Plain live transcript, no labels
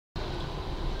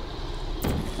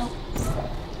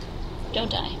Don't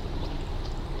die.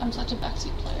 I'm such a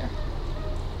backseat player.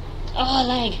 Oh,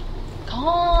 leg.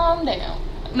 Calm down.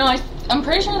 No, I'm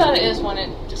pretty sure that it is when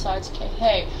it decides, okay,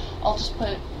 hey, I'll just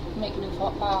make a new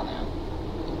file now.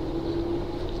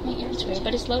 It's weird,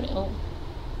 but it's loaded. Oh.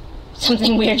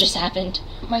 Something weird just happened.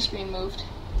 My screen moved.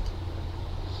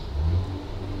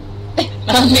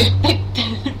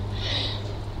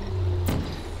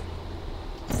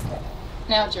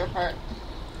 Now it's your part.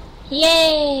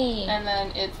 Yay! And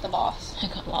then it's the boss. I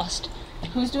got lost.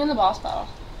 Who's doing the boss battle?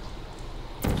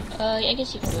 I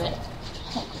guess you can do it.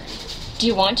 Oh, great. Do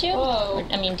you want to? Whoa. Or,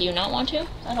 I mean, do you not want to?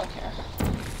 I don't care.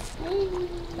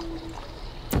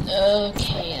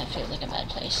 Okay, that feels like a bad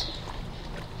place.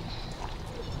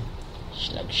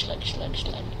 Slug, slug, slug,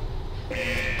 slug.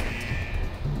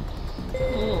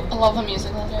 Ooh. I love the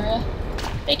music in this area.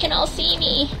 They can all see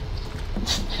me.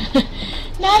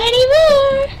 Not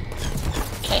anymore!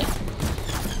 Okay.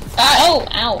 Oh!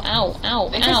 Ow, ow, ow,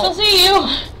 They ow. can still see you!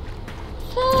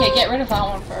 Fuck. Okay, get rid of that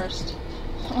one first.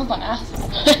 That one's an asshole.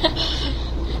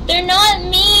 They're not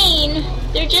mean!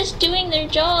 They're just doing their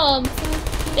job.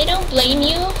 They don't blame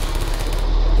you.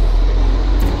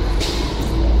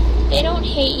 They don't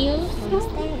hate you.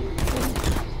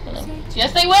 Hello.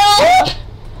 Yes, they will!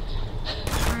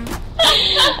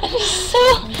 I'm so...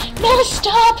 No,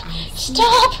 stop!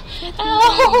 Stop!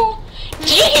 Ow! Did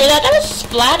you hear that? That was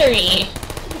splattery.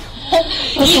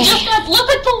 You just said, look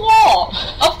at the wall!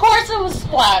 Of course it was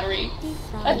splattery.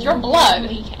 That's your blood.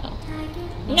 Holy cow.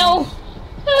 No!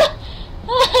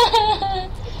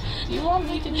 Do you want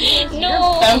me to do this? No. You're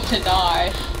about to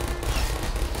die.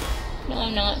 No,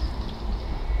 I'm not.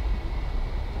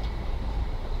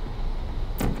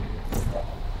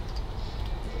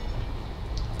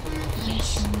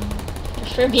 Yes. I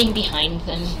prefer being behind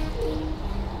them.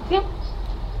 Yep.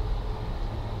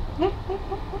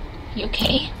 You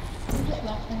okay? Just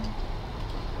laughing.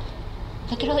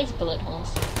 Look at all these bullet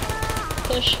holes.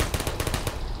 Push.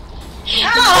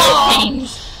 Ow!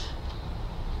 Things.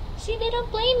 See, they don't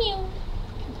blame you.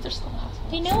 They're still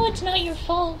assholes. They know it's not your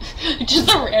fault. Just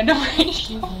a random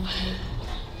ratio.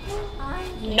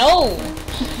 No!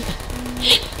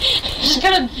 Just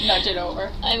gotta nudge it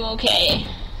over. I'm okay.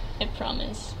 I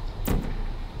promise.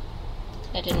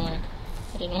 That didn't work.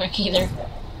 That didn't work either.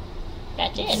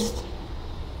 That did.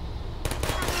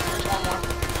 One more.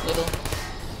 Wiggle.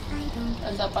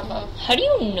 That's up above. How do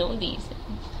you know these things?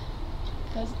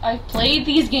 Because I've played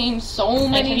these games so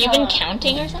Like, many have you times. been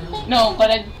counting or something? No,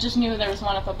 but I just knew there was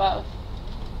one up above.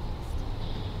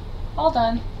 All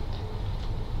done.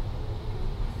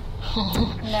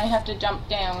 And then I have to jump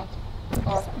down.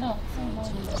 Or, no.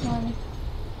 Ignore me.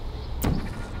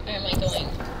 Where am I going?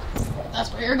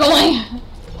 That's where you're going.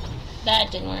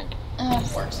 That didn't work.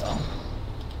 It works though.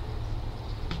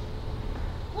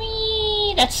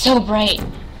 Whee! That's so bright.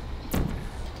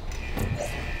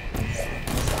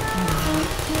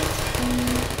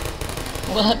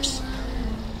 Whoops.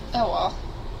 Oh well.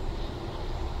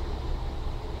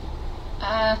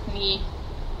 Me.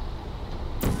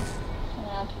 Come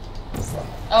around.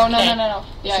 Oh, no, Okay. no, no, no.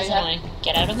 Yeah, This is yeah. annoying.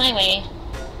 Get out of my way.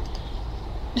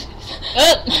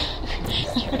 Oh!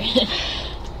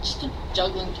 Just a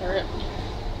juggling turret.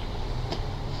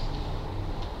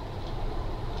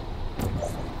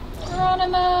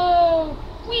 Geronimo!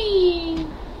 Whee!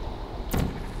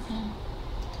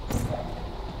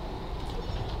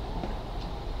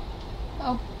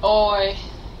 Oh boy.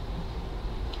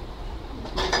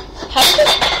 How did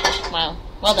this... Wow.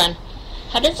 Well done.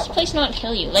 How did this place not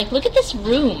kill you? Like, look at this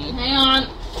room. Hang on.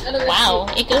 Wow,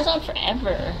 it goes on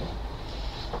forever.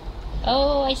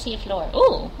 Oh, I see a floor.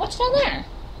 Ooh, what's down there?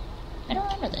 I don't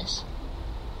remember this.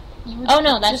 Oh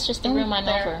no, that's just the room I'm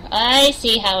over. I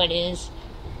see how it is.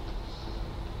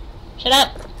 Shut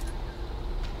up.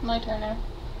 My turn now.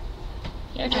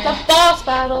 Your It's turn. a boss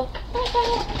battle.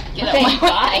 Get out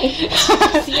my way.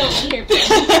 See you later,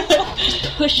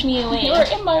 bitch. Push me away. You're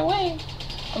in my way.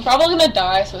 I'm probably gonna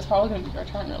die, so it's probably gonna be your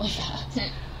turn really fast.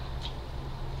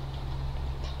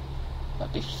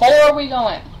 But before we go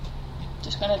in,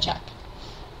 just gonna check.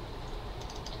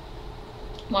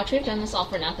 Watch, we've done this all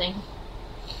for nothing.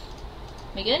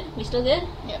 We good? We still good?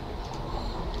 Yep.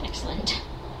 Excellent.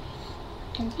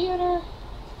 Computer.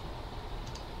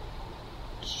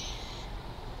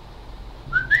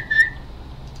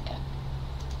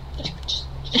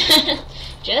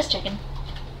 Just checking.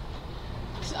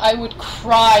 I would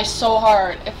cry so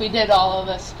hard if we did all of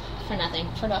this For nothing.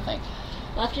 for nothing.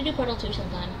 We'll have to do Portal 2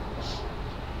 sometime.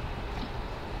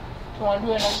 Do you want to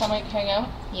do it next time we hang out?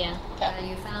 Yeah. Okay.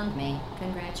 You found me.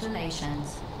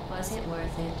 Congratulations. Was it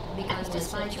worth it? Because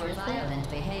despite your violent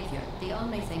behavior, the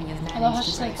only thing you've love how managed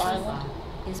she to said break so violent. far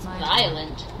is my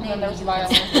Violent. And then there's Maybe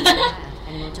violence. you can laugh,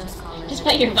 and we'll just call it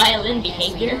Despite a your day. violin I guess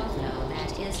we behavior. both know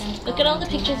that isn't Look at all the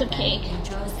going to pictures of happen. cake. You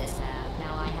chose this path.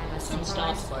 Now I have a And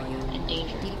surprise stop. for you. And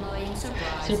danger. Deploying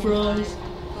surprise. Surprise. In 5,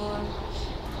 4.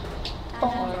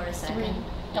 Four, For a three. second.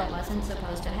 That wasn't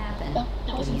supposed to happen. That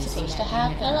wasn't You see supposed to that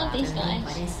happen. unit I love these bother me? guys.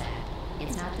 What is that?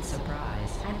 It's not the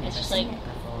surprise. I've never It's just seen like, it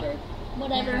before. or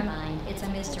whatever. Never mind. It's a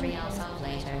mystery I'll solve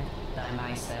later. By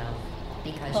myself.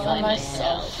 Because By you're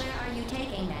myself. dead. Where are you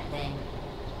taking that thing?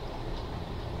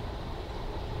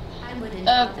 I wouldn't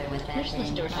Uh, bother with that let's thing.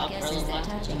 listen to her My talk for a guess is little that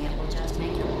while. touching it will just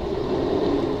make your...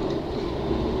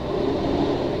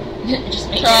 Just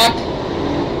make Truck.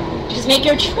 Just make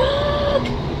your truck!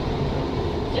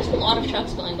 There's a lot of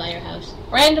trucks going by your house.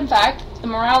 Random fact, the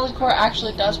morality core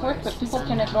actually does work, but people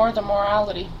can ignore the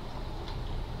morality.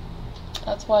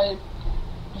 That's why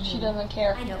she doesn't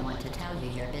care. I don't want to tell you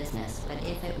your business, but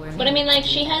if it were But I me, mean, like, I'd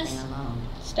she leave that has- thing alone.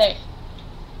 Stay.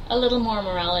 A little more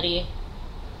morality.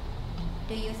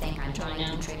 Do you think I'm trying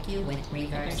now. to trick you with reverse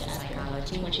Compared to after.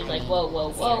 psychology? When she's I like, mean, whoa, whoa,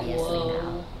 whoa, seriously whoa.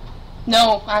 now.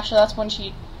 No, actually, that's when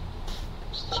she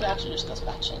actually just goes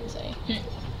batshit insane.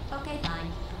 Okay,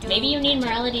 fine. Maybe you need Touch it.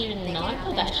 morality to Pick it not up go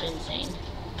and batshit just- insane.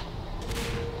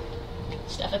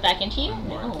 Stuff it back into you?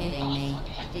 You're No. kidding me.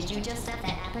 Did you just set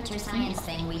that aperture science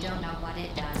thing we don't know what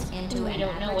it does into We an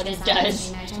don't know what aperture it science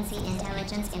does. emergency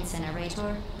intelligence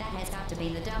incinerator? That has got to be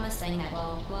the dumbest thing that...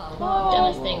 Whoa, whoa, Whoa.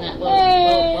 Dumbest thing that. Whoa,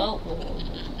 Hey. whoa, whoa, whoa.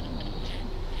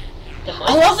 The voice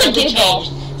I love the suddenly giggle.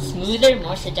 changed. Smoother,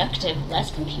 more seductive,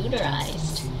 less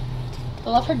computerized. I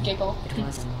love her giggle. It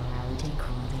was a morality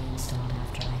core they installed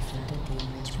after I flooded the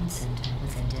enrichment center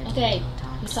with a deadly Okay,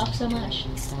 neurotoxin. you talk so much.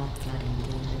 We stopped flooding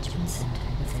the enrichment center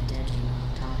with a deadly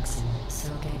neurotoxin. So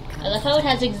get I love how it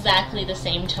has exactly the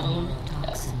same tone.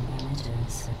 neurotoxin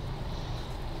emitters.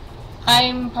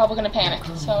 I'm probably gonna panic,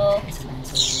 so...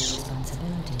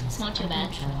 Not too bad.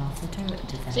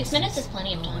 6 minutes is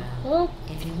plenty of time. Well,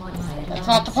 If you want my that's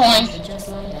not the point. just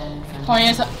lie down in front Point of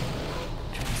is, me.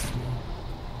 Trust me.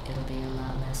 It'll be a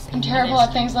lot less I'm painful terrible than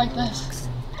at things like this.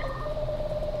 toxin.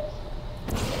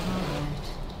 Alright.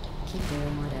 Keep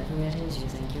doing whatever it is you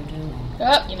think you're doing.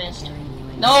 Yep. You missed. Killing you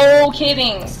in No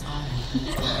kidding. is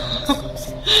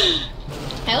exclusive.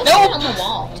 I also Nope. put it on the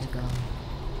wall. To go.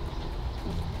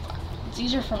 It's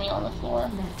easier for me on the floor.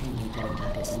 That thing you built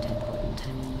up isn't important to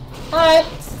me. Hi.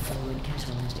 It's the fluid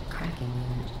catalytic cracking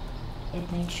unit.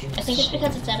 It makes you... I think it's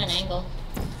because it's at an angle.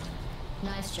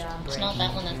 Nice job, It's not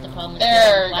that one that's the problem. It's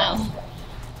There the- we wow. go.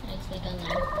 Nicely done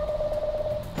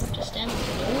there. Just stand.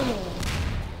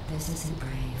 Ooh. This isn't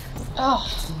brave. Oh,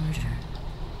 It's murder.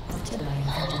 What did I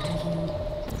ever do to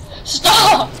you?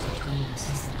 stop! Between us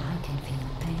is that I can feel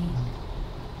pain.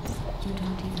 You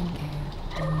don't even care,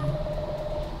 do you?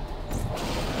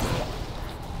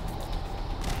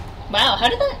 Wow, how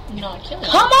did that not kill him?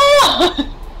 Come on!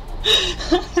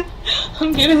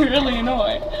 I'm getting really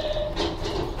annoyed.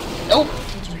 Nope.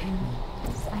 Did you hear me?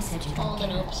 I said you All don't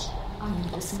the care. noobs. Are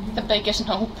you listening? The biggest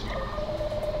nope.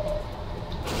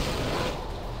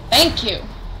 Thank you.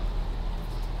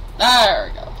 There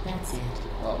we go. That's it.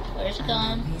 Whoa. Where's it I'm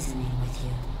gone? not reasoning with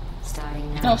you.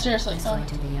 Starting now. No, seriously, There's no. going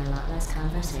to be a lot less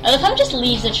conversation. I love how it just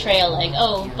leaves a trail like,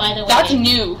 oh, by the way. That's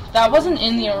new. That wasn't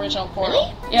in the original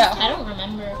portal. Really? Yeah. I don't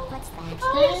remember. What's that?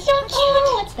 Oh, it's so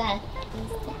cute! What's that?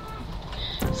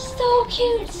 So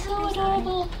cute, so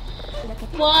adorable.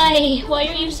 Why? Why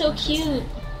are you so cute?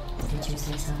 Did you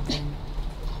say something?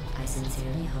 I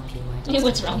sincerely hope you weren't. Hey,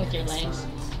 what's wrong with your expecting a legs?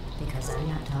 response, because I'm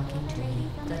not talking to you.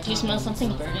 The Do you smell talking something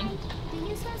is over. burning?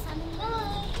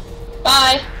 Hi.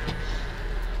 Bye.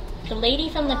 The lady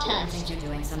from the I test. think you're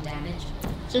doing some damage.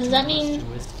 So does that mean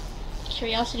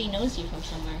Curiosity knows you from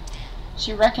somewhere?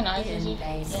 She recognizes you.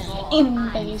 base. Yeah.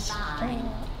 In base.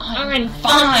 I'm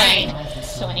fine.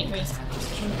 So angry. Because I was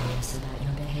curious about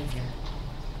your behavior.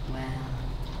 Well,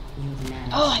 you've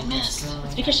managed Oh, I to missed. destroy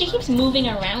It's because she keeps moving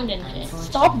around in it.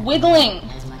 Stop wiggling.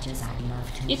 as much as I'd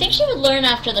love to. You think she would learn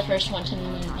after the first one to, you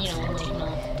know, like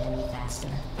not. Any faster.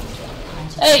 I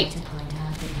just Hey. want to point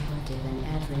out that you were given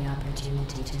every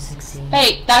opportunity to succeed.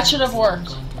 Hey, that should have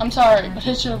worked. I'm sorry, but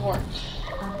it should have worked.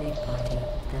 A big party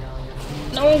that all your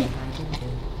friends No. were invited to.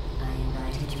 I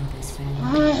invited your best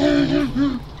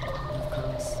friend. Of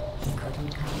course, he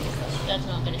couldn't come because you That's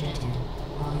not gonna invited hit. him.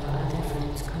 All your other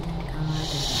friends couldn't come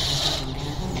either because you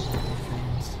didn't have any other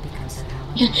friends because of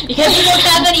how Because you don't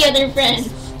have any other friends.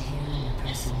 So right here in your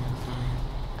personnel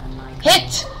file. Unlike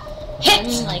Hit! Hit!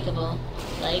 Unlikable.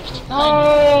 Liked.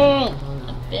 No!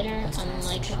 A bitter,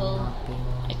 unlikable.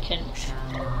 I couldn't. Shall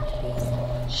not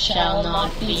be Shall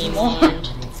not be mourned. mourned.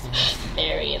 But it says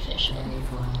Very official. very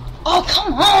formal. Oh,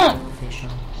 come on! Official.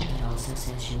 It also also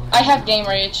says you are... I have game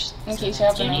rage, in case you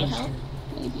Do haven't you need noticed. help?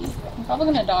 Maybe. I'm probably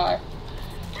gonna die.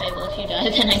 Okay, well if you die,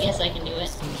 then I guess I can do it.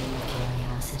 Speaking of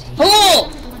curiosity... Fool!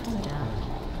 Done.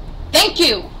 Thank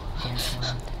you! Guess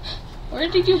what? Where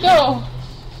did you go?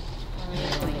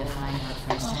 You're going to find out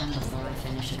firsthand before I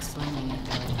finish explaining it,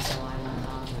 though, so I won't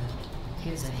bother.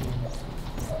 Here's a hint.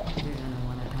 You're gonna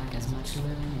want to pack as much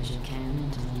living as you can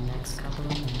into the next couple of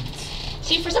minutes.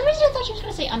 See, for some reason I thought she was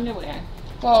gonna say underwear.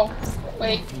 Whoa.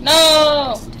 Wait. Nothing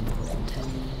No! isn't important to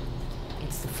me.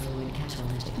 It's the fluid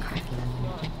catalytic curriculum.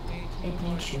 It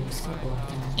makes shoes for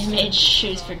orphans. It made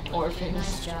shoes for Nice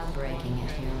orphans. job breaking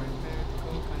it, hero.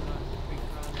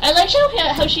 I like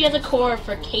how she has a core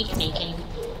for cake making.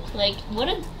 Like, what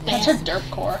a That's her bamf.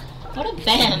 derp core. What a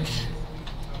bamf.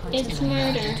 What It's did I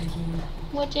ever murder. do to you?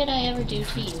 What did I ever do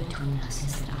to you? Between us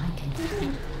is that I can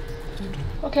do.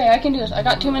 Okay, I can do this. I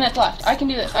got 2 minutes left. I can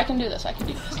do this. I can do this. I can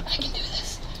do this. I can do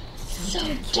this. So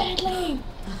deadly!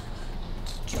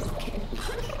 Joking.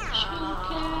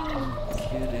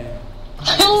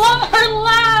 I love her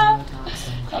laugh!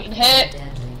 Fucking hit.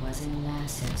 Deadly was in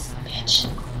massive Bitch.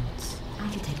 sarcasm quotes. I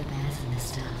could take a bath in this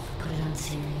stuff, put it on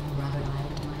cereal, rub it right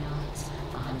into my eyes.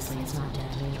 Honestly, it's not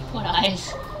deadly at all. What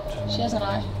eyes? She has an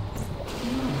eye.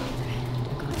 You, on the other hand,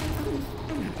 are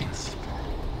going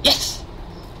Yes!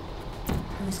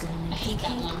 who's gonna I make hate that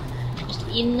cake one. on that Just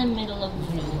board? in the middle of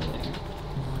nowhere.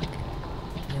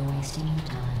 Look, you're wasting your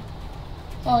time.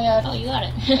 Oh yeah, Oh, you got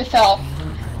it. it fell. You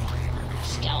don't have anywhere left.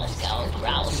 Scowl, scowl,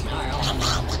 growl, snarl.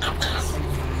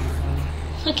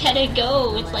 Look at it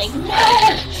go. It's like, no!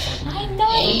 I'm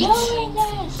not doing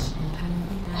this! And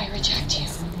permanently I that reject you.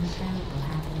 something terrible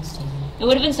happens to you. It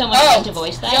would have been so much Oh! fun to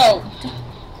voice that. Yo!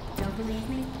 Don't believe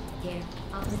me? Here,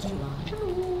 I'll put you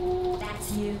on.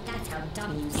 That's you. That's how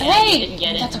dumb you sound. Yeah, you didn't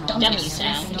get it. That's a dumb Dummy you Every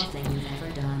sound. single thing you've ever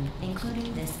done,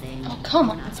 including this thing. Oh, come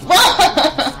You're on. not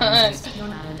Run! You're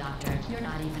not a doctor. You're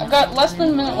not even. I've got less than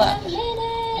a minute left.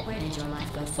 Minute. Where did your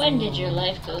life go? When did your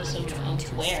life go so wrong?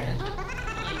 Where?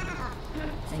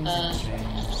 Things have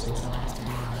changed since the last time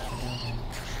you left the building.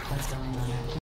 What's going on?